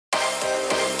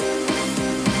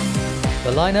The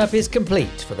lineup is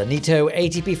complete for the Nitto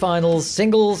ATP Finals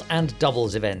singles and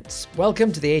doubles events.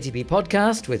 Welcome to the ATP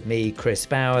podcast with me, Chris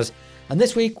Bowers. And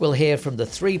this week we'll hear from the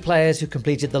three players who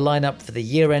completed the lineup for the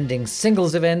year-ending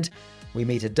singles event. We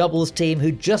meet a doubles team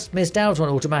who just missed out on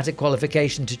automatic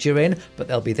qualification to TURIN, but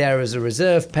they'll be there as a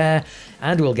reserve pair.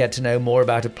 And we'll get to know more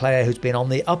about a player who's been on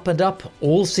the up and up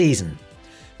all season.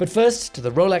 But first to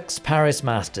the Rolex Paris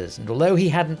Masters. And although he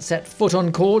hadn't set foot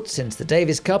on court since the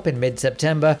Davis Cup in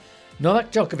mid-September,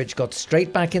 Novak Djokovic got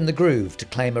straight back in the groove to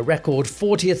claim a record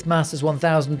 40th Masters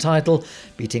 1000 title,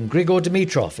 beating Grigor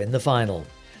Dimitrov in the final.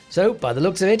 So, by the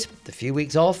looks of it, the few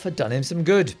weeks off had done him some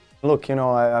good. Look,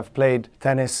 I've played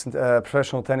tennis,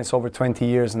 professional tennis over 20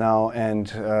 years now,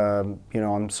 and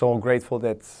I'm so grateful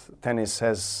that tennis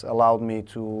has allowed me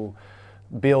to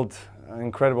build an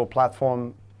incredible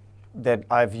platform that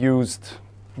I've used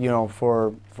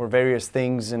for various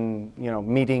things, and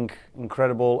meeting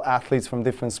incredible athletes from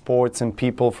different sports and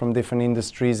people from different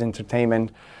industries,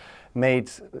 entertainment,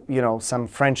 made some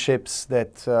friendships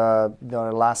that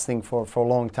are lasting for a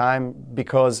long time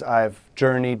because I've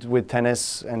journeyed with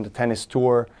tennis and the tennis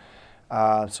tour.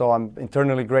 So I'm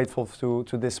eternally grateful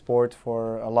to this sport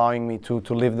for allowing me to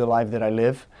live the life that I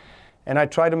live. And I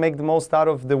try to make the most out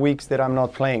of the weeks that I'm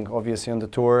not playing, obviously on the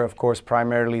tour, of course,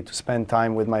 primarily to spend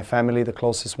time with my family, the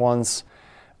closest ones,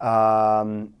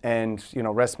 and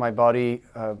rest my body.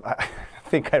 I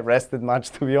think I rested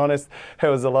much, to be honest. There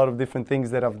was a lot of different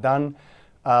things that I've done,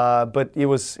 but it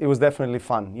was definitely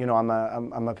fun.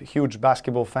 I'm a huge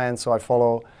basketball fan, so I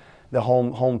follow the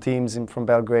home teams from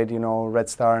Belgrade, Red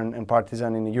Star and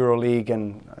Partizan in the EuroLeague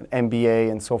and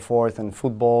NBA and so forth, and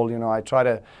football. I try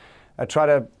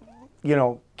to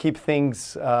keep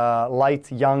things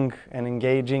light, young, and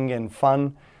engaging and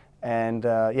fun. And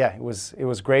it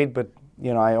was great, but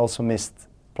I also missed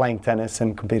playing tennis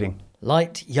and competing.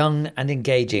 Light, young, and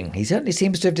engaging. He certainly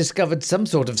seems to have discovered some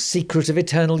sort of secret of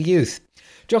eternal youth.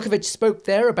 Djokovic spoke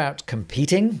there about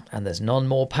competing, and there's none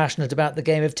more passionate about the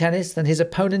game of tennis than his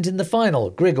opponent in the final,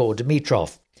 Grigor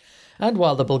Dimitrov. And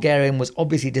while the Bulgarian was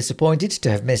obviously disappointed to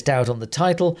have missed out on the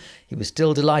title, he was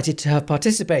still delighted to have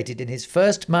participated in his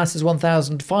first Masters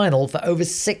 1000 final for over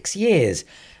 6 years,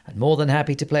 and more than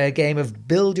happy to play a game of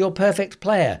Build Your Perfect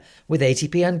Player with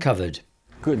ATP Uncovered.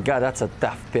 Good God, that's a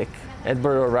tough pick.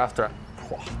 Edberg or Rafter?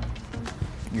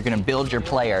 You're going to build your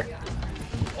player.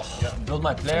 Build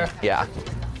my player? Yeah.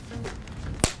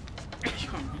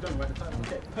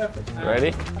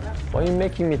 Ready? Why are you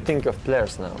making me think of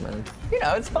players now, man?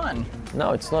 It's fun.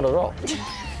 No, it's not at all.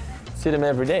 See them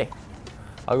every day.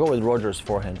 I'll go with Roger's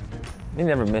forehand. He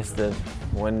never missed it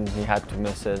when he had to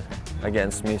miss it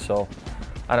against me, so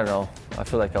I don't know. I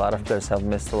feel like a lot of players have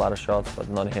missed a lot of shots, but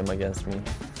not him against me.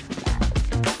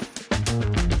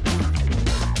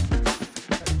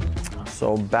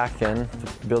 So backhand,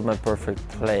 to build my perfect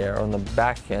player, on the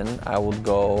backhand, I would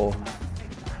go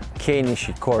Kei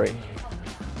Nishikori.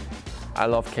 I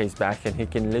love Kei's backhand. He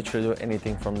can literally do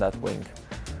anything from that wing.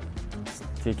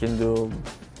 He can do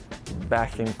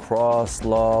backhand cross,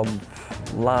 lob,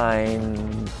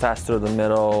 line, pass through the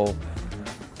middle,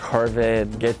 curve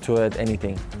it, get to it,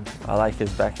 anything. I like his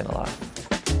backhand a lot.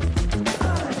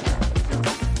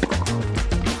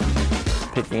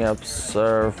 Picking up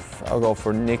serve, I'll go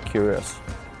for Nick Kyrgios.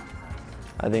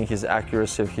 I think his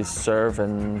accuracy of his serve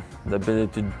and the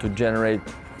ability to generate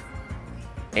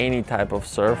any type of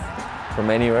serve from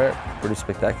anywhere, pretty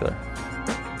spectacular.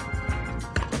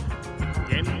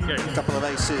 A couple of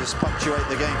aces punctuate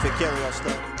the game for Kyrgios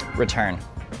though. Return.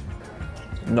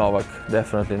 Novak,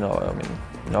 definitely Novak. I mean,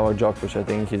 Novak Djokovic, I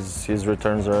think his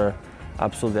returns are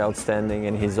absolutely outstanding,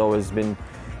 and he's always been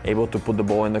able to put the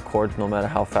ball in the court no matter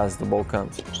how fast the ball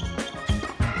comes. Pinpoint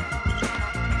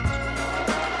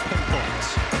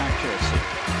accuracy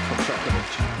from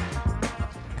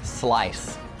Djokovic.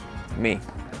 Slice. Me.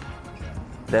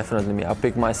 Definitely me. I'll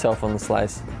pick myself on the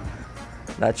slice.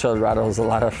 That shot rattles a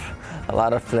lot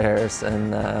of players,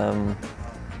 and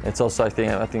it's also I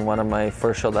think one of my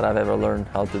first shots that I've ever learned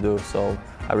how to do. So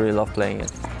I really love playing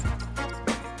it.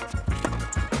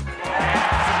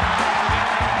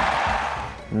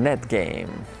 Net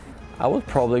game. I would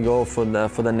probably go for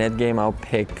the net game. I'll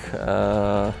pick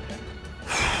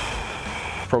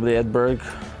probably Edberg,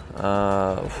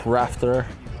 Rafter.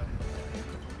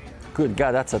 Good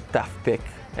God, that's a tough pick.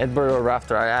 Edberg or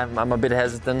Rafter, I'm a bit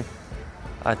hesitant.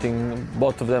 I think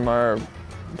both of them are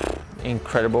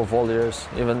incredible volleyballers.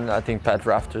 Even I think Pat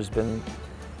Rafter's been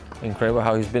incredible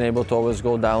how he's been able to always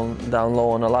go down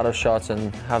low on a lot of shots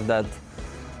and have that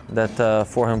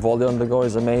forehand volley on the go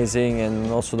is amazing,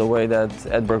 and also the way that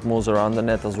Edberg moves around the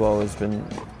net as well has been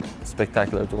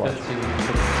spectacular to watch.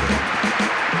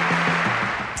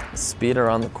 Speed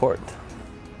around the court.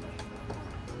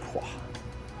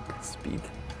 Speed.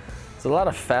 There's a lot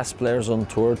of fast players on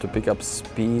tour to pick up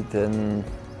speed, and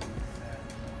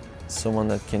someone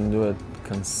that can do it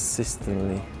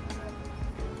consistently.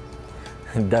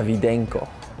 Davydenko.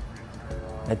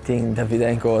 I think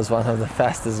Davydenko was one of the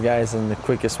fastest guys and the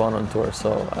quickest one on tour.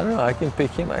 So I don't know, I can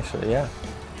pick him actually, yeah.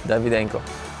 Davydenko.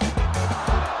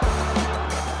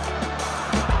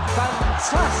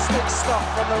 Fantastic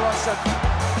stuff from the Russian.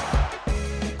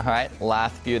 All right,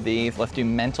 last few of these. Let's do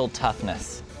mental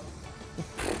toughness.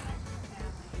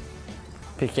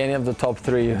 Pick any of the top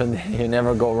three, you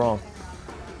never go wrong.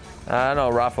 I don't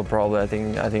know, Rafa probably. I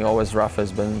think always Rafa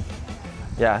has been,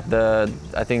 yeah.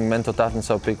 I think mental toughness.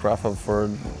 I'll pick Rafa for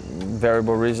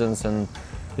variable reasons, and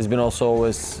he's been also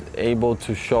always able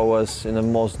to show us in the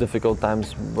most difficult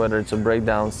times, whether it's a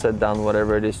breakdown, set down,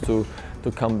 whatever it is, to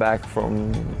come back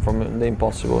from the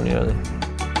impossible nearly.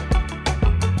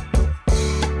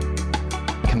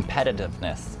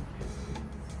 Competitiveness.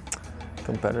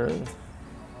 Competitive.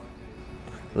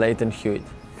 Leighton Hewitt.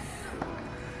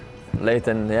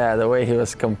 Leighton, yeah, the way he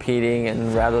was competing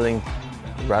and rattling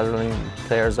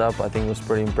players up, I think was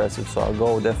pretty impressive. So I'll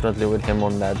go definitely with him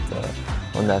on that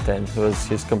end.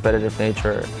 His competitive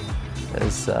nature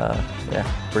is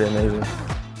pretty amazing.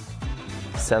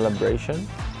 Celebration.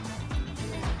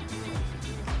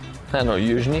 I don't know,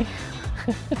 Yuzhny.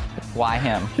 Why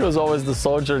him? He was always the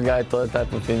soldier guy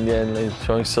type of Indian, like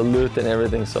showing salute and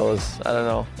everything. So I don't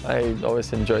know, I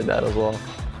always enjoyed that as well.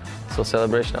 So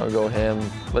celebration, I would go him.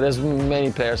 But there's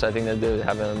many players I think that do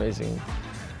have an amazing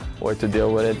way to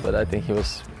deal with it. But I think he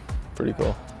was pretty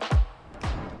cool.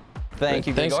 Thank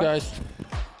you, Thanks, Grigor. guys.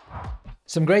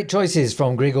 Some great choices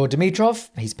from Grigor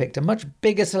Dimitrov. He's picked a much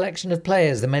bigger selection of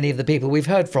players than many of the people we've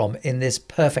heard from in this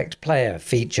Perfect Player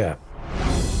feature.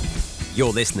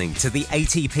 You're listening to the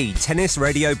ATP Tennis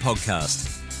Radio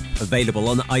Podcast. Available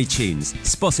on iTunes,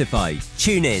 Spotify,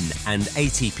 TuneIn and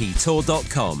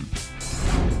ATPTour.com.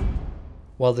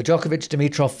 While the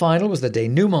Djokovic-Dimitrov final was the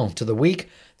denouement to the week,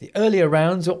 the earlier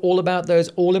rounds were all about those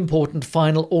all-important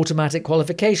final automatic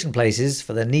qualification places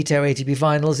for the Nitto ATP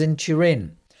finals in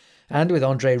Turin. And with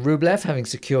Andrei Rublev having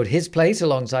secured his place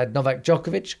alongside Novak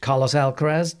Djokovic, Carlos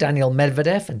Alcaraz, Daniel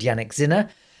Medvedev and Jannik Sinner,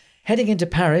 heading into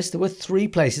Paris there were 3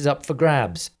 places up for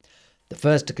grabs. The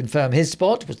first to confirm his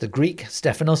spot was the Greek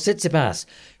Stefanos Tsitsipas,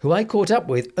 who I caught up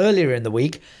with earlier in the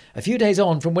week, a few days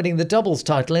on from winning the doubles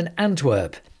title in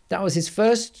Antwerp. That was his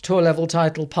first tour-level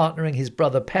title, partnering his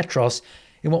brother Petros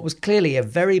in what was clearly a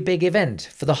very big event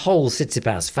for the whole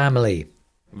Tsitsipas family.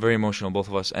 Very emotional, both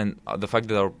of us, and the fact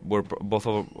that both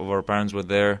of our parents were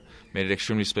there made it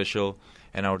extremely special.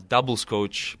 And our doubles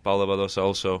coach, Paula Badosa,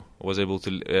 also was able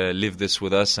to live this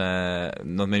with us. Not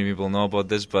many people know about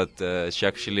this, but she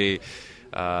actually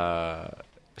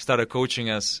started coaching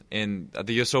us at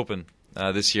the US Open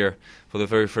this year for the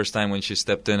very first time when she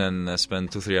stepped in and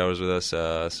spent 2-3 hours with us.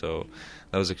 So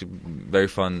that was very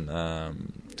fun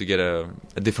to get a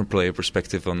different player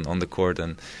perspective on the court,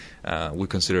 and we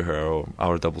consider her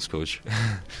our doubles coach.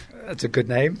 That's a good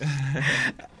name.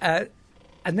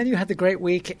 And then you had the great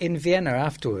week in Vienna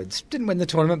afterwards. Didn't win the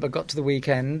tournament, but got to the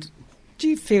weekend. Do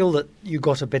you feel that you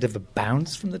got a bit of a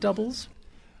bounce from the doubles?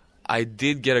 I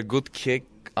did get a good kick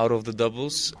out of the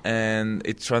doubles, and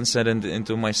it transcended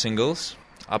into my singles.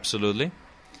 Absolutely.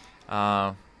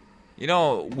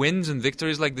 Wins and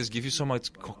victories like this give you so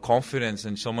much confidence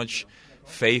and so much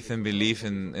faith and belief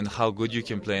in how good you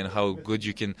can play and how good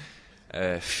you can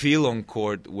feel on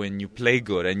court when you play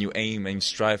good and you aim and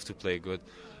strive to play good.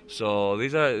 So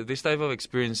these type of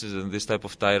experiences and this type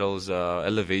of titles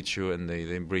elevate you, and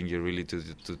they bring you really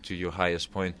to your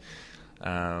highest point.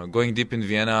 Going deep in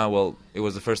Vienna, well, it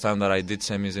was the first time that I did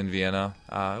semis in Vienna.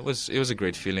 It was a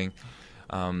great feeling.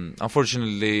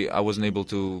 Unfortunately, I wasn't able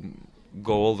to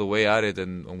go all the way at it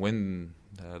and win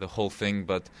the whole thing,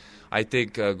 but I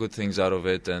take good things out of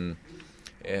it. And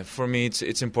for me,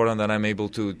 it's important that I'm able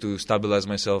to stabilize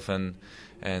myself and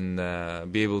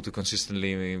be able to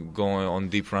consistently go on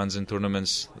deep runs in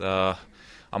tournaments. I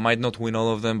might not win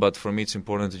all of them, but for me it's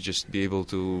important to just be able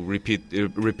to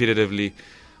repetitively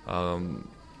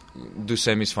do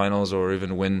semis, finals, or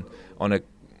even win on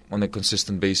a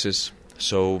consistent basis.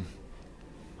 So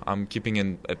I'm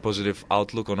keeping a positive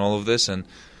outlook on all of this, and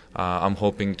I'm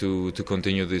hoping to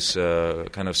continue this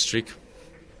kind of streak.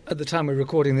 At the time we're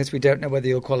recording this, we don't know whether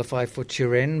you'll qualify for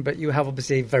Turin, but you have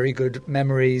obviously very good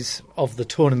memories of the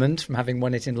tournament from having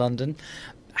won it in London.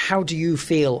 How do you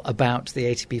feel about the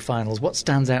ATP Finals? What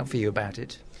stands out for you about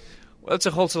it? Well, it's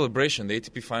a whole celebration. The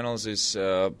ATP Finals is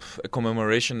a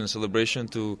commemoration and celebration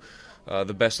to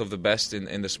the best of the best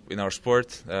in our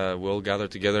sport. We all gather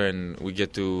together and we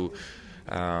get to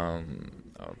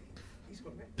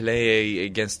play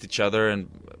against each other and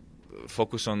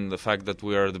focus on the fact that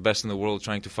we are the best in the world,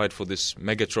 trying to fight for this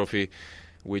mega trophy,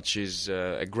 which is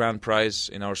a grand prize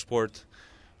in our sport.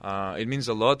 It means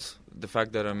a lot. The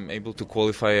fact that I'm able to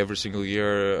qualify every single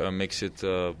year makes it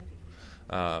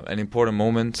an important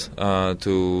moment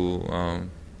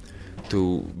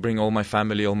to bring all my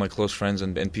family, all my close friends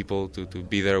and people to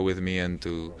be there with me and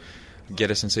to get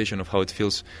a sensation of how it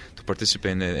feels to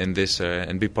participate in this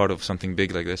and be part of something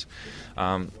big like this.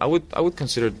 I would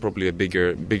consider it probably a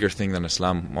bigger thing than a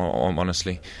slam,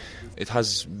 honestly. It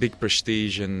has big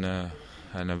prestige and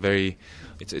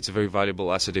it's a very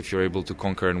valuable asset if you're able to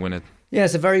conquer and win it.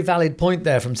 Yes, a very valid point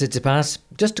there from Tsitsipas.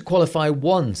 Just to qualify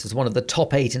once as one of the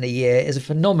top 8 in a year is a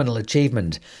phenomenal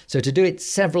achievement. So to do it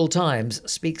several times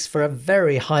speaks for a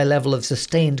very high level of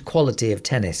sustained quality of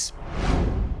tennis.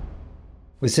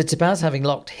 With Tsitsipas having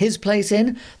locked his place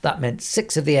in, that meant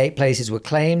 6 of the 8 places were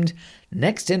claimed.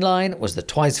 Next in line was the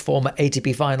twice former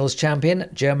ATP Finals champion,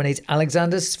 Germany's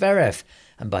Alexander Zverev.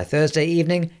 And by Thursday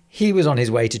evening, he was on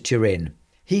his way to Turin.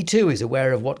 He too is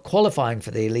aware of what qualifying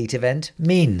for the elite event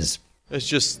means. It's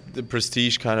just the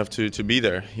prestige kind of to be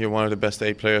there. You're one of the best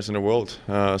 8 players in the world.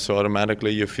 So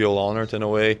automatically you feel honored in a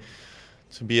way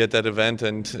to be at that event.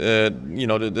 And,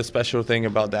 the special thing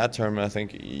about that tournament, I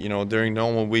think, during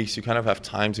normal weeks, you kind of have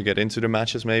time to get into the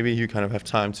matches maybe. You kind of have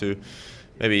time to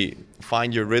maybe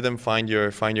find your rhythm, find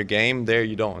your game. There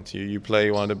you don't. You play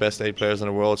one of the best 8 players in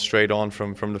the world straight on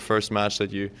from the first match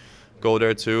that you go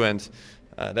there to. And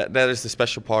that is the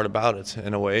special part about it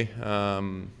in a way.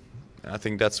 I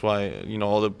think that's why,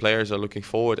 all the players are looking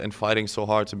forward and fighting so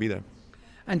hard to be there.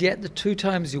 And yet the 2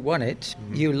 times you won it,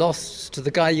 you lost to the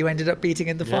guy you ended up beating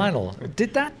in the final.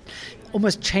 Did that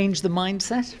almost change the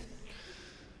mindset?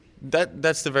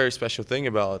 That's the very special thing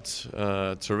about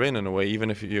Turin in a way.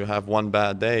 Even if you have one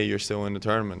bad day, you're still in the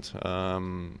tournament.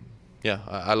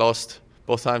 I lost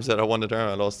both times that I won the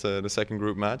tournament. I lost the second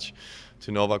group match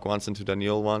to NOVAK once and to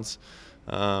Daniil once.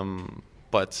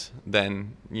 But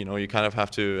then, you kind of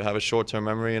have to have a short-term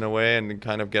memory in a way and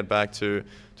kind of get back to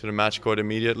the match court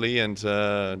immediately and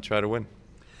try to win.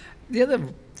 The other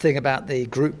thing about the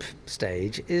group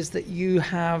stage is that you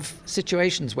have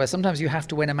situations where sometimes you have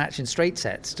to win a match in straight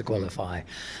sets to qualify.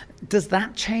 Does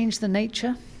that change the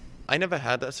nature? I never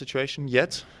had that situation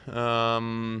yet.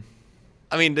 The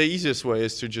easiest way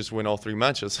is to just win all 3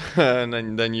 matches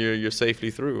and then you're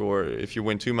safely through. Or if you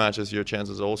win 2 matches, your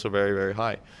chances are also very, very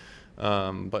high.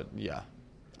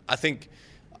 I think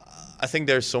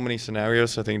there's so many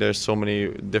scenarios. I think there's so many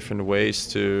different ways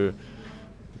to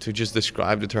just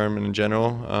describe the tournament in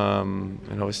general. And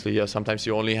obviously, sometimes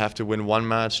you only have to win 1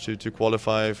 match to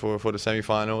qualify for the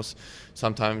semifinals.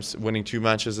 Sometimes winning 2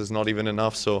 matches is not even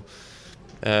enough. So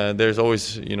there's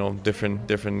always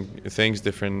different things,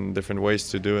 different ways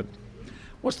to do it.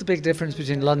 What's the big difference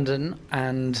between London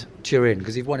and Turin?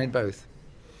 Because you've won in both.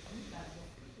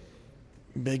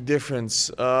 Big difference.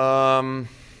 I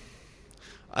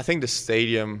think the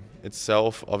stadium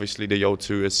itself, obviously the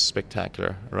O2 is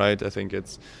spectacular, right? I think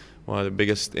it's one of the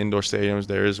biggest indoor stadiums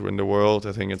there is in the world.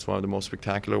 I think it's one of the most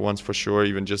spectacular ones for sure.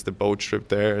 Even just the boat trip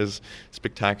there is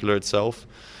spectacular itself.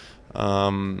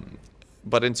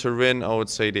 But in Turin, I would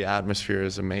say the atmosphere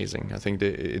is amazing. I think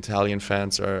the Italian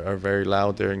fans are very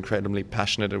loud. They're incredibly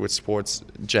passionate with sports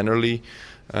generally.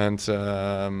 And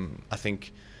I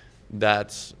think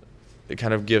that it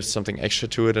kind of gives something extra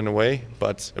to it in a way.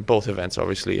 But both events are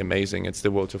obviously amazing. It's the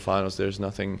World Tour Finals. There's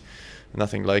nothing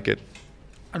like it.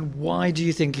 And why do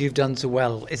you think you've done so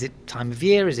well? Is it time of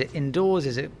year? Is it indoors?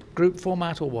 Is it group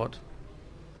format or what?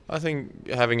 I think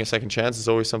having a second chance is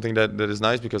always something that is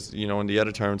nice because, in the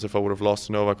other terms, if I would have lost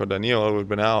to NOVAK or Daniil, I would have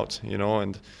been out,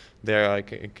 and there I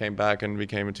came back and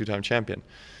became a 2-time champion.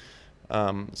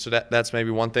 So that's maybe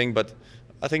one thing, but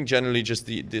I think generally just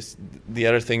the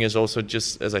other thing is also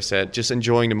just, as I said, just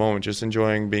enjoying the moment, just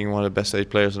enjoying being one of the best 8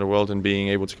 players in the world and being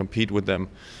able to compete with them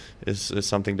is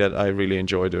something that I really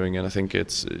enjoy doing. And I think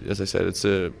it's, as I said, it's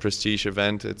a prestige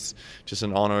event. It's just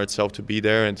an honor itself to be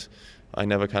there, and I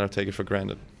never kind of take it for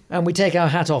granted. And we take our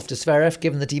hat off to Zverev,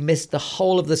 given that he missed the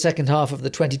whole of the second half of the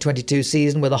 2022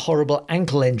 season with a horrible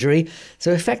ankle injury.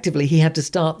 So effectively he had to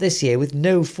start this year with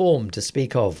no form to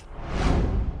speak of.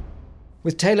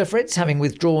 With Taylor Fritz having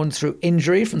withdrawn through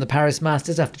injury from the Paris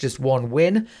Masters after just 1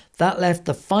 win, that left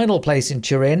the final place in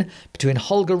Turin between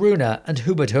Holger Rune and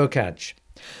Hubert Hurkacz.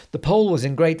 The Pole was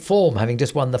in great form, having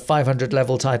just won the 500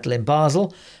 level title in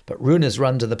Basel, but Rune's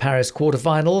run to the Paris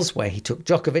quarterfinals, where he took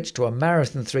Djokovic to a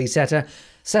marathon 3-setter,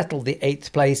 settled the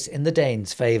 8th place in the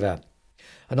Danes' favour.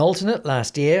 An alternate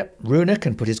last year, RUNE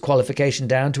can put his qualification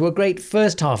down to a great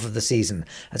first half of the season,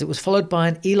 as it was followed by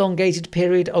an elongated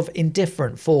period of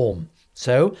indifferent form.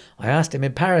 So I asked him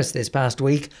in Paris this past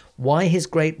week why his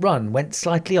great run went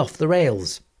slightly off the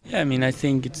rails. Yeah, I mean, I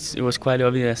think it was quite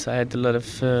obvious. I had a lot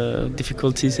of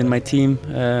difficulties in my team,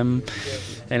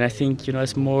 and I think,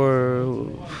 as more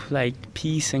like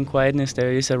peace and quietness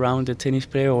there is around a tennis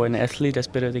player or an athlete, as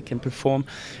better they can perform,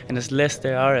 and as less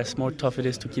there are, as more tough it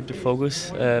is to keep the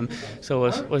focus. So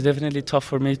it was definitely tough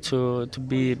for me to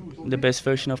be the best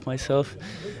version of myself,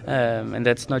 and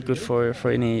that's not good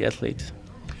for any athlete.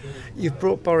 You've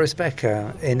brought Boris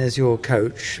Becker in as your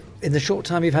coach. In the short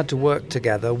time you've had to work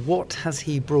together, what has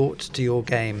he brought to your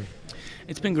game?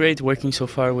 It's been great working so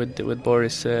far with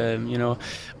Boris.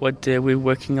 What we're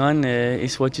working on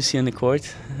is what you see on the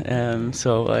court.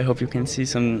 So I hope you can see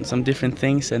some different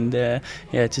things, and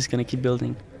just going to keep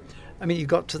building. I mean, you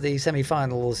got to the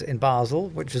semi-finals in Basel,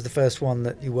 which was the first one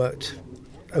that you worked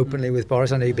openly with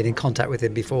Boris. I know you've been in contact with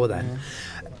him before then. Yeah.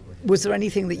 Was there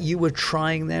anything that you were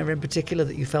trying there in particular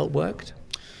that you felt worked?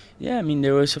 Yeah, I mean,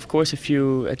 there was, of course, a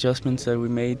few adjustments that we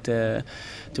made to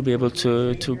be able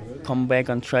to come back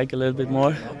on track a little bit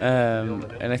more.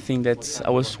 And I think that I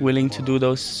was willing to do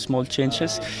those small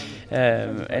changes.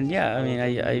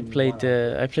 I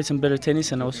played some better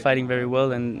tennis, and I was fighting very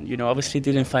well. And, obviously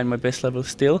didn't find my best level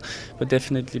still, but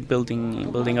definitely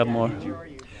building up more.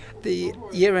 The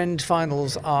year-end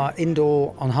finals are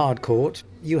indoor on hard court.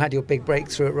 You had your big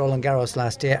breakthrough at Roland Garros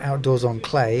last year, outdoors on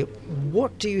clay.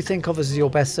 What do you think of as your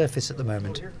best surface at the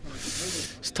moment?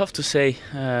 It's tough to say.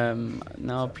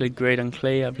 Now I played great on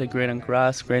clay, I played great on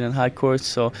grass, great on hard courts.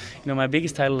 So, my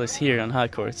biggest title is here on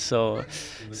hard courts. So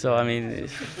I mean,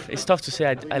 it's tough to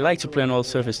say. I like to play on all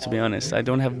surface, to be honest. I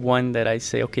don't have one that I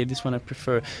say, okay, this one I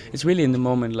prefer. It's really in the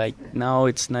moment. Like now,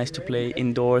 it's nice to play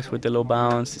indoors with the low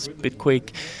bounce. It's a bit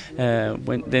quick.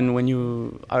 When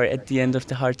you are at the end of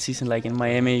the hard season, like in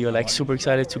Miami, you're like super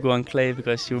excited to go on clay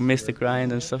because you miss the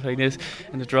grind and stuff like this,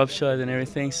 and the drop shot and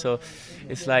everything. So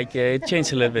it's like it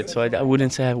changed a little bit. So I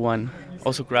wouldn't say I have one.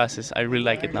 Also grasses, I really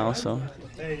like it now. So,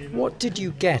 what did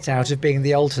you get out of being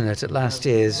the alternate at last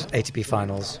year's ATP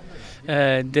Finals?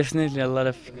 Definitely a lot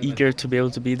of eager to be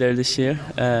able to be there this year.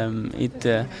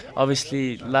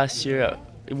 Obviously last year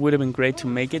it would have been great to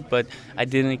make it, but I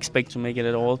didn't expect to make it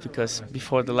at all because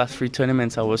before the last 3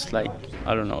 tournaments I was like,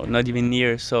 I don't know, not even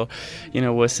near. So, it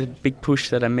was a big push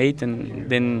that I made, and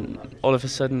then all of a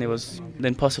sudden it was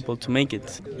then possible to make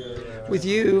it. With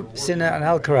you, Sinner and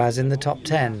Alcaraz in the top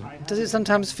 10, does it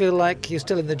sometimes feel like you're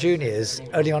still in the juniors,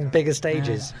 only on bigger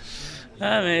stages?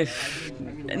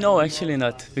 No, actually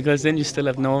not, because then you still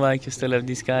have Novak, you still have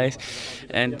these guys,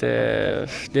 and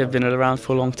they've been around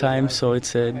for a long time, so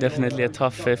it's definitely a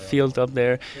tough field up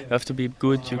there. You have to be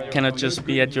good, you cannot just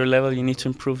be at your level, you need to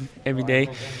improve every day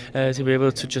to be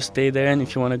able to just stay there, and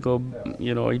if you want to go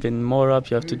even more up,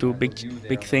 you have to do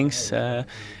big things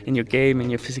in your game,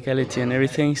 in your physicality and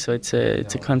everything, so it's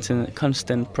a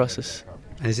constant process.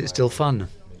 And is it still fun?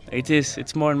 It is.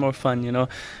 It's more and more fun,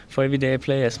 For every day I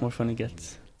play, it's more fun it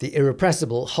gets. The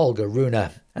irrepressible HOLGER Rune.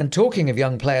 And talking of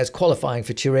young players qualifying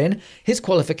for TURIN, his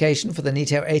qualification for the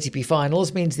Nitto ATP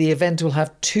Finals means the event will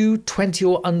have 2 20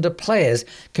 or under players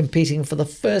competing for the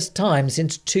first time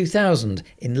since 2000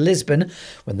 in Lisbon,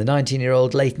 when the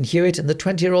 19-year-old Leighton Hewitt and the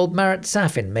 20-year-old Marat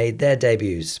Safin made their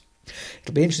debuts.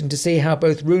 It'll be interesting to see how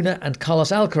both Rune and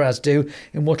Carlos Alcaraz do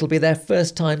in what will be their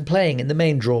first time playing in the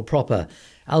main draw proper.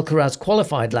 Alcaraz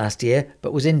qualified last year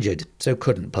but was injured, so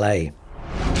couldn't play.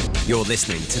 You're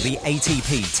listening to the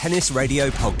ATP Tennis Radio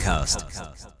Podcast.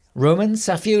 Roman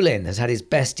SAFIULLIN has had his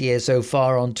best year so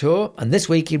far on tour, and this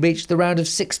week he reached the round of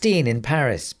 16 in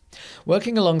Paris.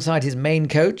 Working alongside his main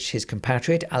coach, his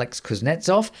compatriot Alex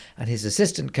Kuznetsov, and his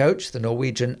assistant coach, the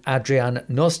Norwegian Adrian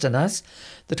Nostanas,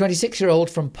 the 26-year-old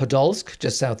from Podolsk,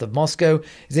 just south of Moscow,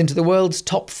 is into the world's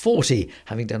top 40,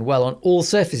 having done well on all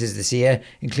surfaces this year,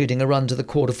 including a run to the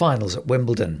quarter-finals at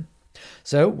Wimbledon.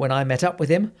 So, when I met up with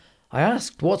him, I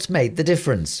asked what's made the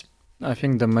difference. I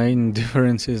think the main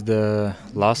difference is the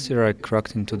last year I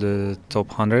cracked into the top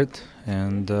 100,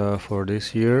 and for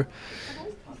this year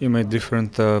we made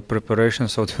different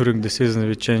preparations. So during the season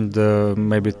we changed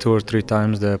maybe 2 or 3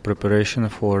 times the preparation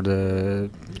for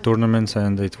the tournaments,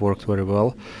 and it worked very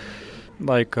well.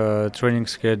 Like training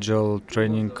schedule,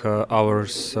 training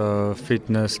hours,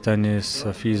 fitness, tennis,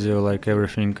 physio, like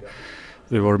everything.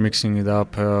 We were mixing it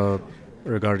up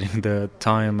regarding the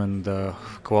time and the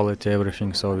quality,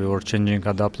 everything. So we were changing,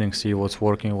 adapting, see what's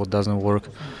working, what doesn't work,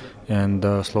 and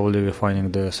slowly we're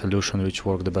finding the solution which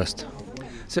worked the best.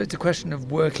 So it's a question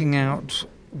of working out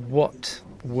what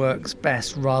works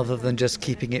best rather than just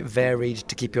keeping it varied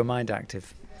to keep your mind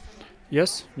active?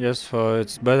 Yes,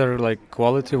 it's better like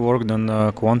quality work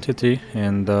than quantity,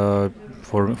 and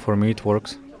for me it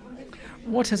works.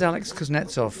 What has Alex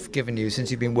Kuznetsov given you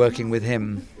since you've been working with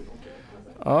him?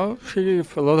 He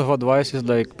gave a lot of advices,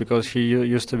 like, because he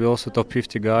used to be also top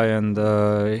 50 guy, and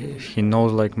he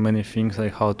knows like many things,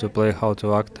 like how to play, how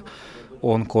to act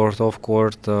on court, off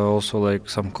court, also like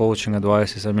some coaching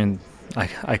advices. I mean,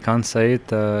 I can't say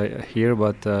it here,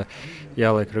 but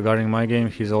yeah, like regarding my game,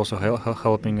 he's also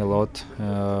helping a lot.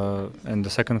 And the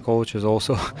second coach is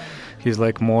also, he's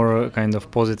like more kind of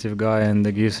positive guy and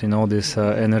gives, this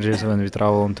energies when we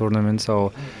travel on tournaments.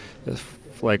 So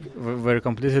like very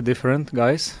completely different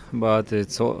guys, but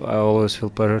I always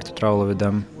feel pleasure to travel with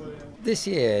them. This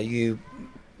year you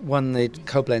won the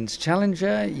Koblenz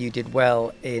Challenger, you did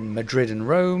well in Madrid and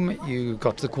Rome, you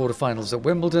got to the quarterfinals at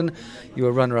Wimbledon, you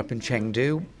were runner-up in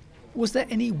Chengdu. Was there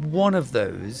any one of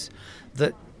those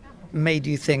that made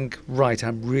you think, right,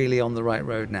 I'm really on the right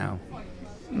road now?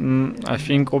 I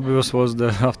think obvious was the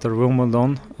after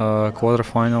Wimbledon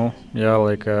quarterfinal. Yeah,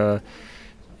 like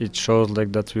it shows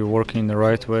like that we're working the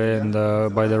right way, and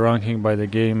by the ranking, by the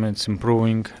game, it's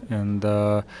improving. And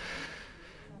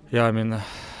yeah, I mean,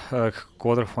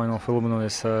 quarterfinal Wimbledon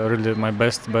is really my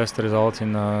best result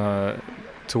in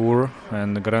tour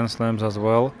and Grand Slams as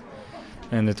well.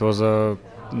 And it was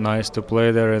nice to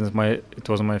play there, and it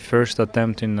was my first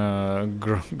attempt in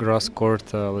grass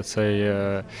court, let's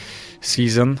say,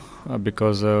 season,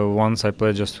 because once I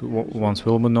played just once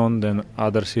Wimbledon, then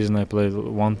other season I played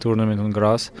one tournament on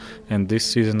grass, and this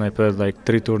season I played like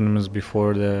 3 tournaments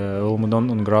before the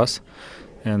Wimbledon on grass,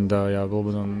 and yeah,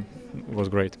 Wimbledon was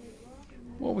great.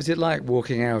 What was it like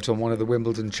walking out on one of the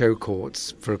Wimbledon show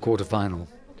courts for a quarter-final?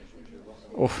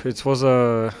 Oh, it was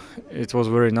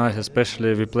very nice,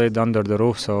 especially we played under the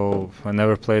roof, so I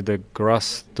never played a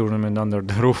grass tournament under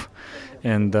the roof,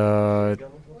 and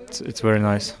it's very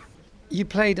nice. You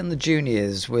played in the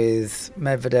juniors with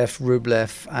Medvedev,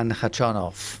 Rublev and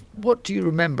Khachanov. What do you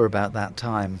remember about that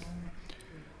time?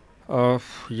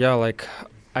 Yeah, like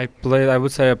I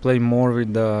would say I played more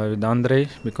with Andrei,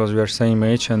 because we are same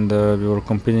age, and we were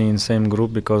competing in same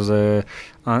group, because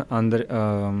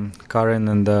Karen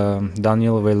and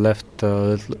Daniel, we left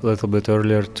a little bit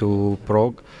earlier to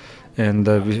Prague, and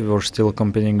we were still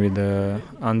competing with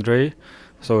Andrei.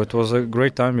 So it was a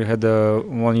great time. We had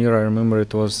 1 year, I remember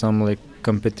it was some like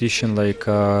competition, like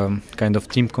kind of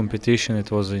team competition. It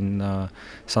was in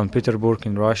St. Petersburg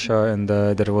in Russia, and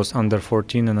there was under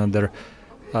 14 and under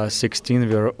 16.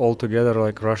 We were all together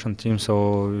like Russian team,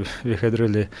 so we had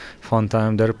really fun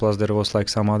time there. Plus there was like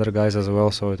some other guys as well,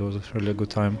 so it was really a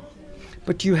good time.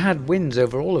 But you had wins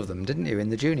over all of them, didn't you, in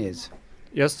the juniors?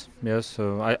 Yes.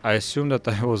 I assume that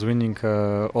I was winning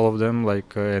all of them,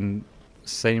 like and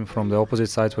same from the opposite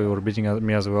side, we were beating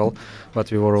me as well,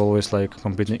 but we were always like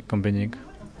competing.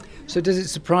 So does it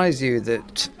surprise you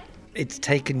that it's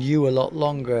taken you a lot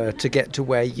longer to get to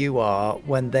where you are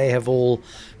when they have all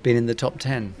been in the top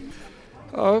 10?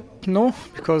 No,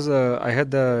 because I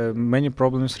had many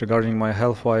problems regarding my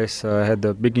health-wise. I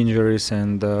had big injuries,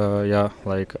 and yeah,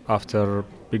 like after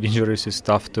big injuries it's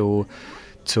tough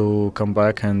to come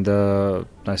back, and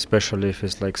especially if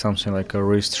it's like something like a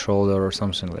wrist, shoulder, or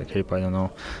something like hip, I don't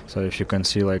know. So if you can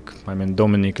see, like, I mean,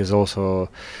 Dominic is also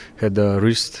had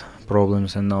wrist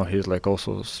problems, and now he's like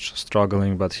also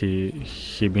struggling, but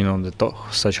he been on the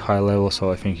top, such high level,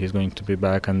 so I think he's going to be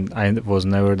back. And I was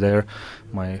never there.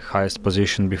 My highest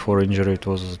position before injury, it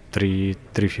was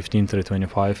 315,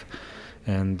 325.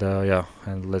 And yeah,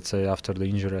 and let's say after the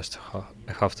injury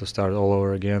I have to start all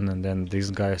over again, and then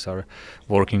these guys are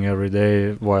working every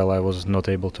day while I was not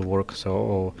able to work.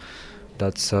 So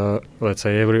that's let's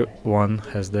say everyone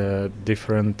has the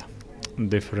different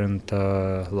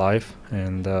life,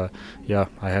 and yeah,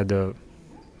 I had a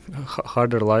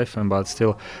harder life, but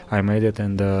still I made it,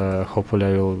 and hopefully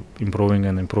I will improving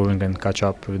and catch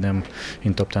up with them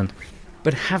in top 10.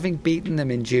 But having beaten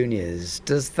them in juniors,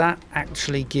 does that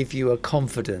actually give you a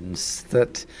confidence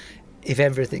that if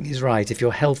everything is right, if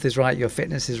your health is right, your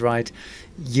fitness is right,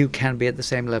 you can be at the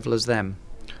same level as them?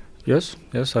 Yes,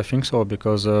 I think so,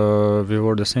 because we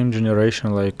were the same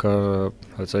generation, like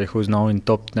let's say who's now in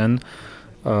top 10,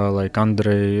 like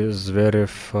Andrei,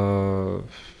 ZVEREV,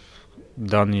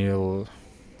 Daniel,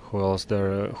 who else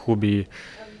there, Hubi,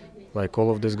 like all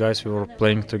of these guys, we were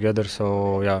playing together,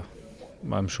 so yeah,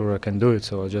 I'm sure I can do it,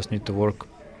 so I just need to work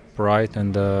right,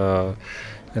 and the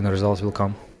results will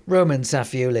come. Roman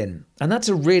SAFIULLIN. And that's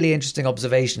a really interesting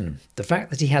observation. The fact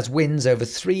that he has wins over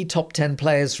 3 top 10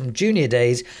 players from junior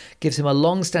days gives him a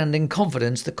long-standing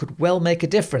confidence that could well make a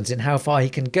difference in how far he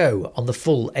can go on the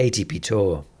full ATP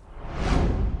Tour.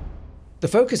 The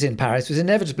focus in Paris was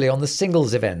inevitably on the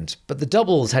singles event, but the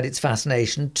doubles had its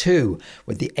fascination too,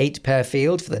 with the 8-pair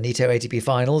field for the Nitto ATP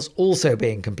Finals also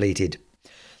being completed.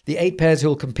 The 8 pairs who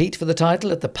will compete for the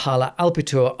title at the Pala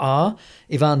Alpitour are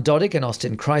Ivan Dodig and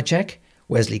Austin Krajicek,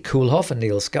 Wesley Koolhof and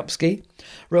Neil Skupski,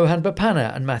 Rohan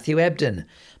Bopanna and Matthew Ebden,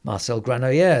 Marcel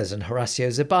Granollers and Horacio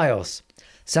Zeballos,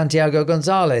 Santiago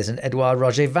Gonzalez and Edouard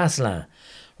Roger Vasselin,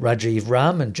 Rajiv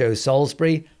Ram and Joe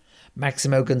Salisbury,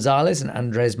 Maximo Gonzalez and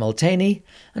Andres Molteni,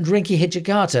 and Rinky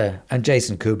Hijikata and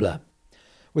Jason Kubler.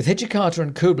 With Hijikata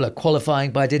and Kubler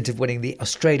qualifying by dint of winning the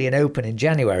Australian Open in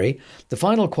January, the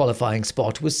final qualifying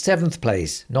spot was 7th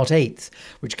place, not 8th,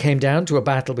 which came down to a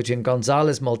battle between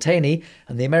Gonzalez Molteni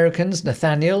and the Americans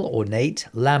Nathaniel or Nate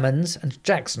LAMMONS and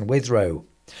Jackson WITHROW.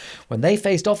 When they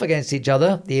faced off against each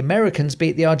other, the Americans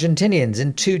beat the Argentinians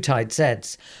in 2 tight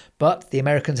sets, but the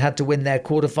Americans had to win their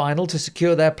quarter-final to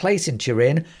secure their place in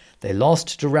Turin. They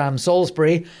lost to Ram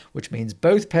Salisbury, which means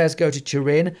both pairs go to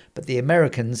Turin, but the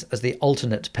Americans as the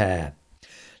alternate pair.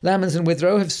 LAMMONS and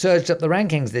WITHROW have surged up the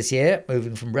rankings this year,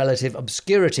 moving from relative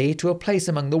obscurity to a place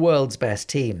among the world's best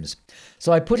teams.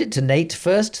 So I put it to Nate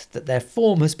first that their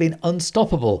form has been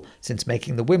unstoppable since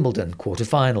making the Wimbledon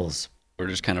quarterfinals. We're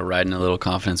just kind of riding a little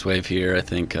confidence wave here. I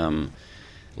think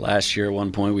last year at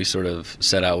one point we sort of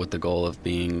set out with the goal of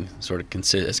being sort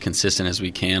of as consistent as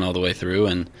we can all the way through,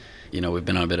 and we've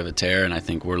been on a bit of a tear, and I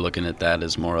think we're looking at that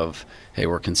as more of, hey,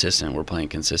 we're consistent, we're playing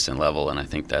consistent level, and I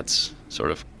think that's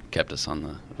sort of kept us on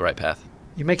the right path.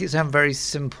 You make it sound very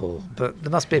simple, but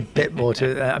there must be a bit more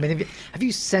to it. I mean, have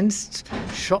you sensed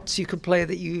shots you could play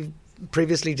that you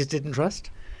previously just didn't trust?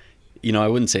 I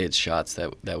wouldn't say it's shots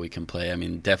that we can play. I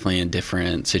mean, definitely in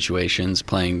different situations,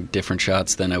 playing different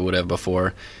shots than I would have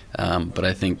before, but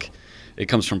I think it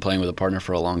comes from playing with a partner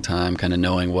for a long time, kind of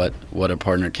knowing what a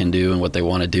partner can do and what they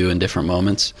want to do in different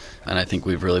moments. And I think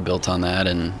we've really built on that,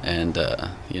 and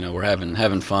we're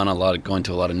having fun. Going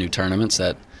to a lot of new tournaments.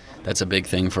 That's a big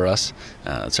thing for us.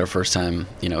 It's our first time,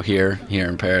 here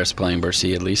in Paris playing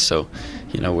Bercy at least. So,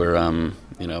 we're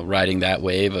riding that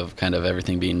wave of kind of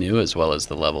everything being new as well as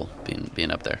the level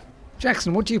being up there.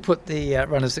 Jackson, what do you put the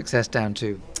run of success down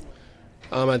to?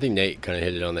 I think Nate kind of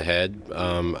hit it on the head.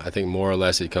 I think more or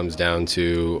less it comes down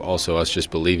to also us just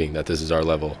believing that this is our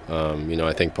level.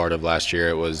 I think part of last year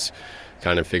it was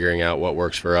kind of figuring out what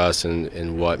works for us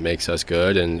and what makes us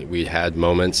good. And we had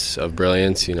moments of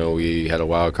brilliance. We had a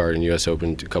wild card in U.S.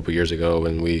 Open a couple years ago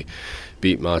when we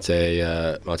beat Mate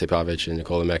Pavic and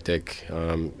Nikola Mektic,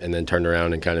 and then turned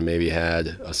around and kind of maybe had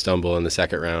a stumble in the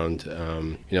second round.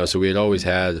 So we had always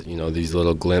had, these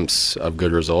little glimpses of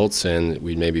good results, and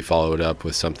we'd maybe follow it up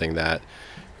with something that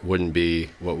wouldn't be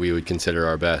what we would consider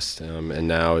our best. And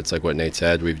now it's like what Nate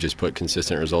said, we've just put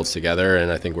consistent results together,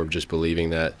 and I think we're just believing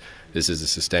that this is a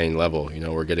sustained level.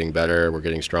 We're getting better, we're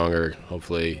getting stronger,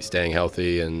 hopefully staying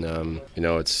healthy, and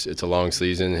it's a long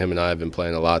season. Him and I have been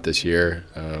playing a lot this year,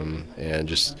 and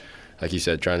just like you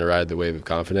said, trying to ride the wave of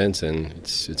confidence, and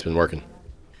it's been working.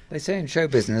 They say in show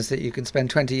business that you can spend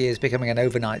 20 years becoming an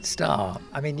overnight star.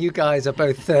 I mean, you guys are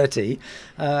both 30.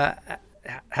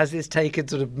 Has this taken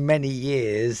sort of many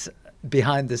years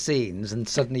behind the scenes and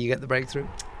suddenly you get the breakthrough?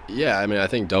 Yeah, I mean, I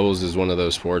think doubles is one of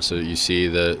those sports that you see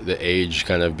the age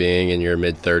kind of being in your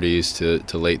mid-30s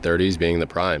to late 30s being the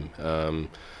prime. A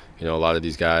lot of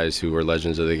these guys who were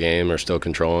legends of the game are still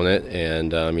controlling it,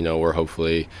 and, we're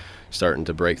hopefully starting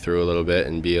to break through a little bit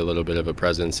and be a little bit of a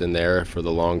presence in there for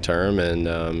the long term. And,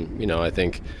 I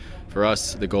think for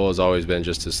us, the goal has always been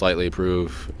just to slightly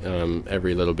improve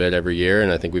every little bit every year,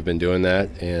 and I think we've been doing that.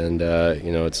 And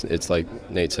it's like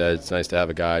Nate said, it's nice to have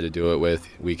a guy to do it with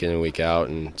week in and week out,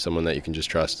 and someone that you can just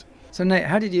trust. So Nate,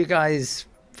 how did you guys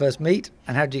first meet,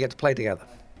 and how did you get to play together?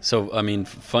 So, I mean,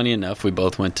 funny enough, we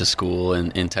both went to school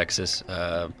in Texas,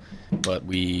 but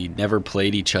we never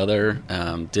played each other,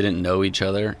 didn't know each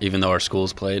other, even though our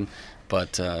schools played.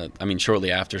 But,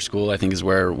 shortly after school, I think is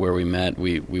where we met.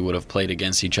 We would have played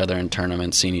against each other in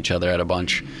tournaments, seen each other at a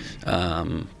bunch.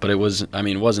 But it wasn't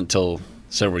until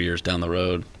several years down the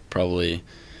road, probably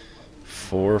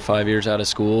 4 or 5 years out of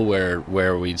school,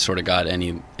 where we sort of got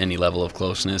any level of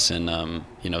closeness and,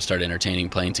 started entertaining,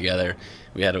 playing together.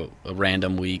 We had a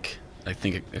random week, I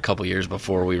think a couple years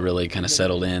before we really kind of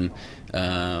settled in.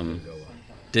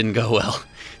 Didn't go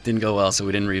well, so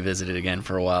we didn't revisit it again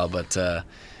for a while. But,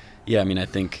 I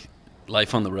think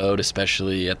life on the road,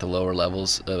 especially at the lower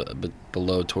levels, but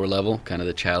below tour level, kind of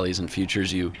the Challies and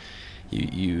Futures, you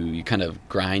you kind of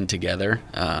grind together,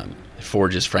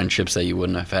 forges friendships that you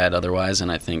wouldn't have had otherwise.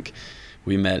 And I think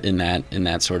we met in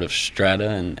that sort of strata,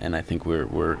 and I think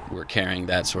we're carrying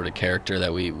that sort of character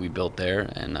that we built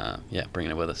there, and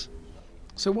bringing it with us.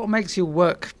 So what makes you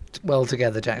work well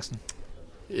together, Jackson?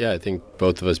 Yeah, I think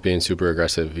both of us being super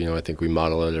aggressive. I think we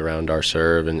model it around our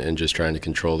serve and just trying to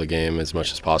control the game as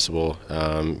much as possible.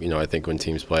 I think when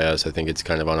teams play us, I think it's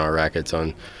kind of on our rackets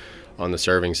on the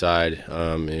serving side.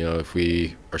 If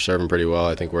we are serving pretty well,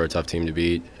 I think we're a tough team to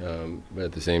beat. But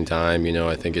at the same time,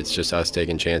 I think it's just us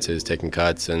taking chances, taking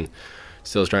cuts, and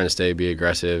still trying to be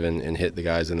aggressive and hit the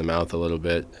guys in the mouth a little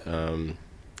bit. And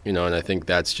I think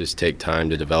that's just take time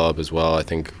to develop as well. I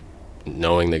think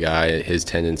knowing the guy, his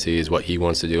tendencies, what he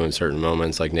wants to do in certain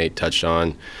moments, like Nate touched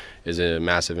on, is a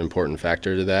massive important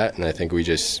factor to that. And I think we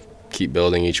just keep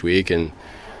building each week and,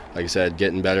 like I said,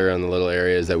 getting better on the little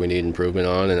areas that we need improvement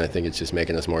on, and I think it's just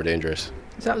making us more dangerous.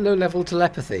 Is that low-level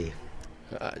telepathy?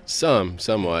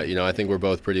 Somewhat. I think we're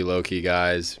both pretty low-key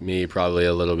guys. Me, probably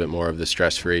a little bit more of the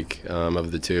stress freak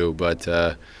of the two. But,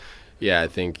 I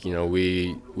think,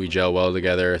 we gel well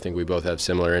together. I think we both have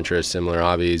similar interests, similar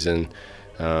hobbies, and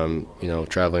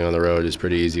traveling on the road is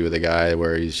pretty easy with a guy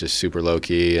where he's just super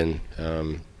low-key and,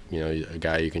 a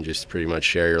guy you can just pretty much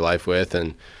share your life with.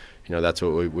 And, that's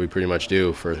what we pretty much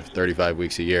do for 35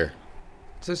 weeks a year.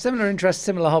 So similar interests,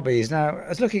 similar hobbies. Now, I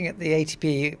was looking at the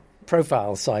ATP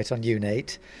profile site on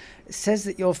UNATE. It says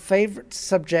that your favourite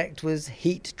subject was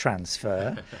heat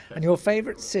transfer and your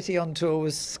favourite city on tour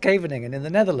was Scheveningen in the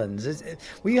Netherlands.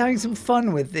 Were you having some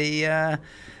fun with the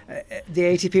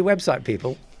ATP website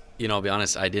people? I'll be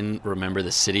honest, I didn't remember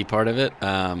the city part of it,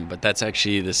 but that's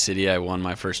actually the city I won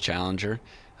my first challenger.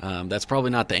 That's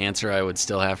probably not the answer I would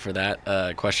still have for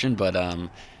that question, but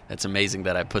it's amazing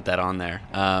that I put that on there.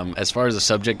 As far as the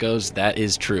subject goes, that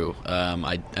is true.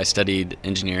 I studied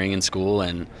engineering in school,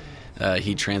 and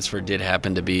heat transfer did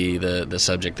happen to be the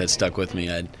subject that stuck with me.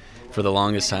 For the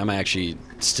longest time, I actually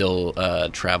still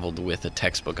traveled with a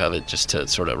textbook of it just to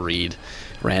sort of read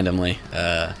randomly.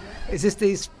 Is this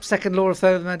the second law of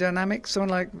thermodynamics? Someone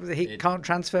like the heat can't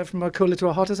transfer from a cooler to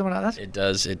a hot or something like that?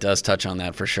 It does touch on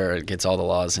that for sure. It gets all the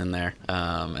laws in there.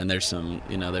 And there's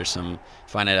some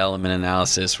finite element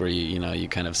analysis where you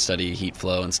kind of study heat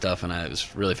flow and stuff, and it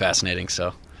was really fascinating.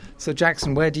 So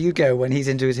Jackson, where do you go when he's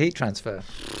into his heat transfer?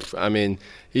 I mean,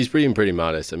 he's pretty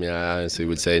modest. I mean, I honestly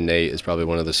would say Nate is probably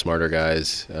one of the smarter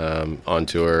guys on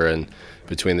tour, and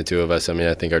between the two of us, I mean,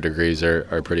 I think our degrees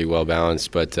are pretty well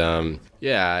balanced. But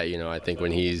I think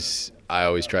when I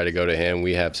always try to go to him.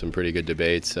 We have some pretty good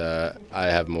debates. I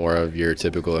have more of your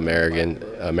typical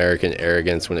American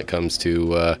arrogance when it comes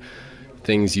to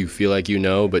things you feel like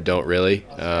but don't really,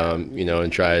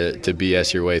 and try to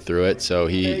BS your way through it. So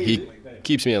he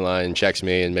keeps me in line and checks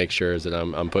me and makes sure that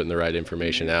I'm putting the right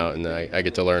information out, and I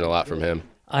get to learn a lot from him.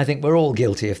 I think we're all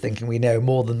guilty of thinking we know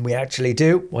more than we actually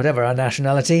do, whatever our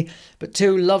nationality. But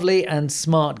two lovely and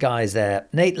smart guys there,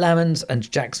 Nate LAMMONS and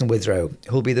Jackson WITHROW,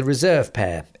 who'll be the reserve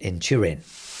pair in Turin.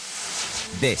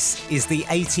 This is the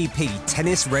ATP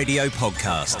Tennis Radio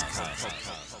Podcast.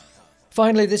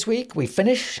 Finally this week, we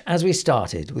finish as we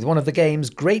started, with one of the game's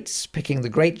greats picking the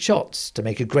great shots to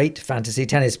make a great fantasy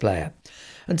tennis player.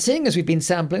 And seeing as we've been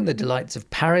sampling the delights of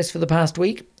Paris for the past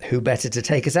week, who better to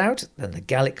take us out than the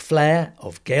Gallic flair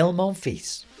of GAEL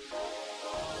MONFILS?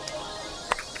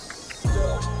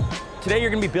 Today you're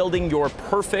going to be building your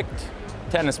perfect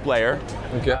tennis player.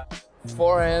 Okay.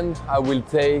 Forehand, I will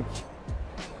take...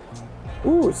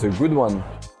 Ooh, it's a good one.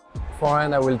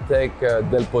 Forehand, I will take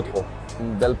Del Potro.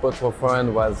 Del Potro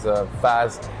forehand was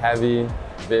fast, heavy,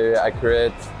 very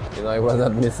accurate. He was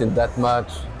not missing that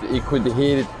much. He could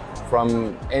hit it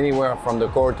from anywhere from the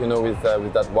court, with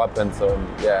that weapon. So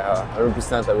yeah,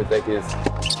 100% I would take his.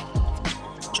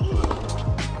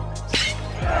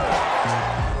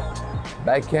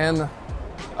 Backhand,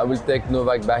 I will take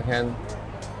NOVAK backhand.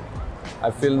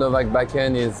 I feel NOVAK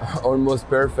backhand is almost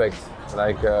perfect.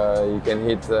 Like you can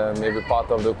hit maybe part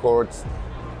of the court,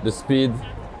 the speed,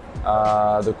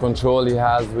 the control he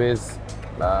has with.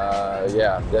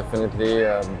 Definitely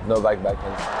NOVAK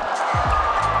backhand.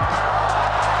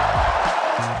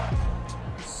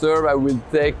 Serve, I will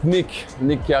take Nick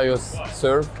Kyrgios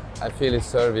serve. I feel his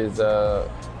serve is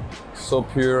so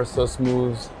pure, so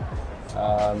smooth,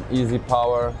 easy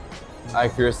power,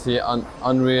 accuracy,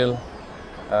 unreal.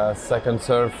 Second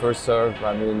serve, first serve.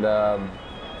 I mean,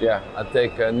 I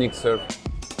take Nick serve.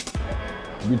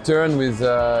 Return with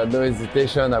no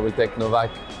hesitation, I will take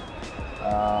NOVAK.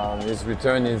 His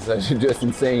return is just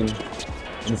insane.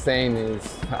 Insane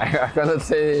is, I cannot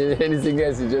say anything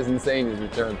else, it's just insane, his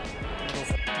return.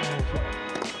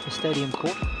 The stadium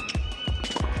court.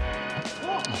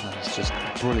 is just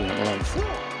brilliant length.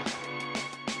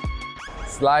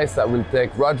 Slice, I will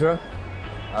take Roger.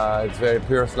 It's very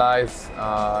pure slice.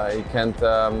 He can't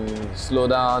slow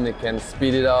down, he can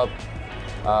speed it up.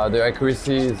 The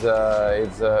accuracy is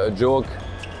a joke.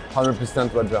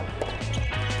 100% Roger.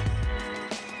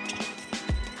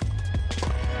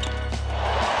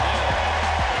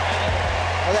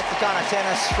 Well, that's the kind of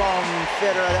tennis from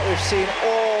Federer that we've seen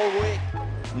all week.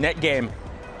 Net game.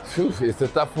 It's a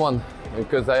tough one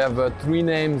because I have 3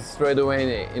 names straight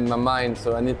away in my mind,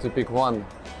 so I need to pick one,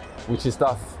 which is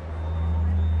tough.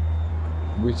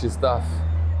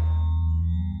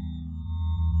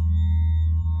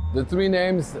 The 3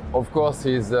 names, of course,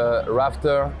 is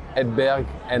Rafter, Edberg,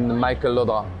 and Michael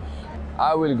Laudrup.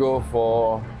 I will go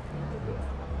for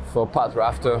Pat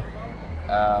Rafter.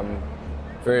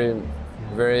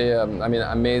 Very,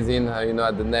 amazing.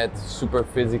 At the net, super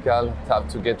physical, tough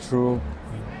to get through.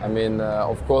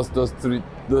 Of course, those 2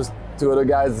 other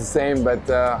guys the same, but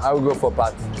I will go for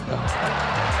Pat.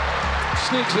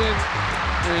 Sneaks in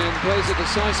and plays a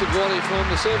decisive volley from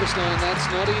the service line. That's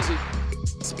not easy.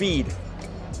 Speed.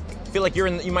 I feel like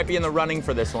you might be in the running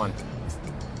for this one.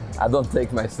 I don't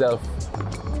take myself.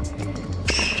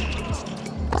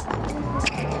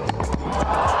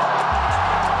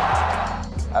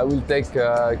 I will take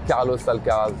Carlos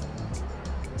Alcaraz.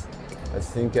 I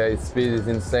think his speed is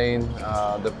insane.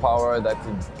 The power that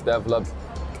he developed,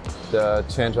 the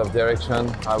change of direction.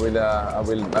 I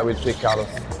will pick Carlos.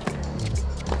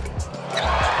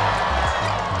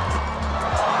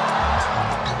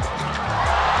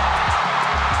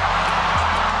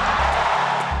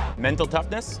 Mental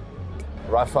toughness?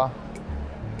 Rafa.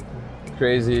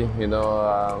 Crazy,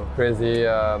 crazy.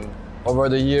 Over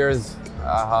the years,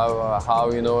 how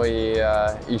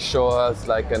he showed us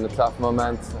like in the tough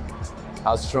moments,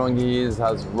 how strong he is,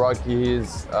 how rock he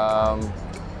is.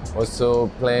 Also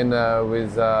playing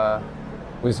with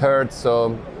hurt,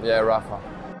 so yeah, Rafa.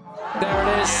 There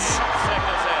it is.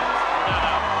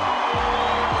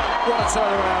 What a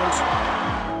turnaround.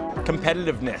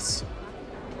 Competitiveness.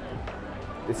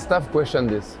 It's a tough question,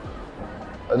 this.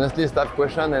 Honestly, it's a tough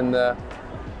question, and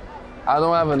I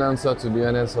don't have an answer, to be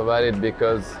honest, about it,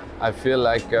 because I feel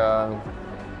like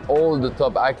all the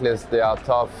top athletes, they are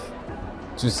tough.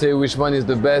 To say which one is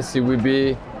the best, it will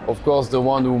be, of course, the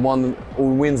one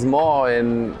who wins more,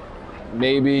 and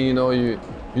maybe you're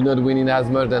not winning as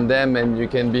much than them, and you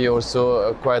can be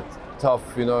also quite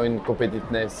tough, in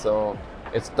competitiveness. So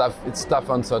it's tough. It's a tough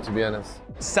answer, to be honest.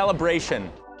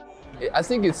 Celebration. I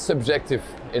think it's subjective.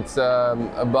 It's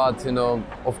about,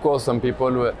 of course, some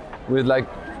people with like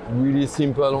really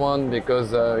simple one because,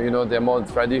 they're more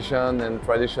tradition and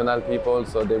traditional people,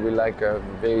 so they will like a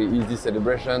very easy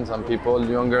celebration. Some people,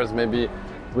 youngers, maybe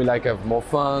will like have more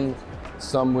fun.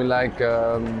 Some will like,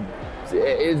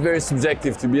 it's very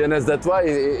subjective, to be honest. That's why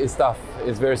it's tough.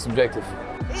 It's very subjective.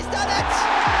 He's done it!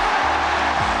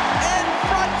 In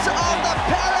front of the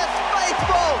Paris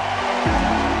faithful!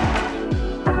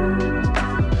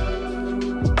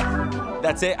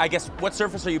 That's it. I guess, what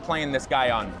surface are you playing this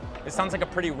guy on? It sounds like a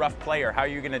pretty rough player. How are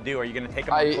you going to do? Are you going to take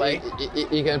him and play?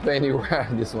 He can play anywhere,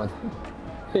 this one.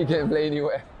 He can play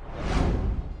anywhere.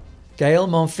 GAEL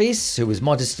MONFILS, who was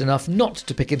modest enough not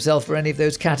to pick himself for any of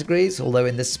those categories, although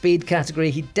in the speed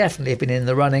category he'd definitely have been in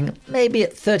the running, maybe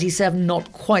at 37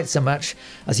 not quite so much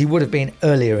as he would have been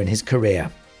earlier in his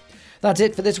career. That's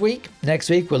it for this week. Next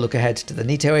week we'll look ahead to the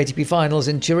Nitto ATP Finals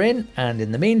in Turin, and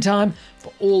in the meantime,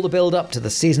 for all the build-up to the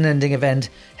season-ending event,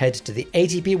 head to the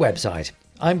ATP website.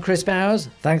 I'm Chris Bowers,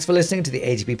 thanks for listening to the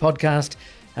ATP podcast,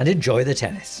 and enjoy the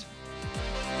tennis.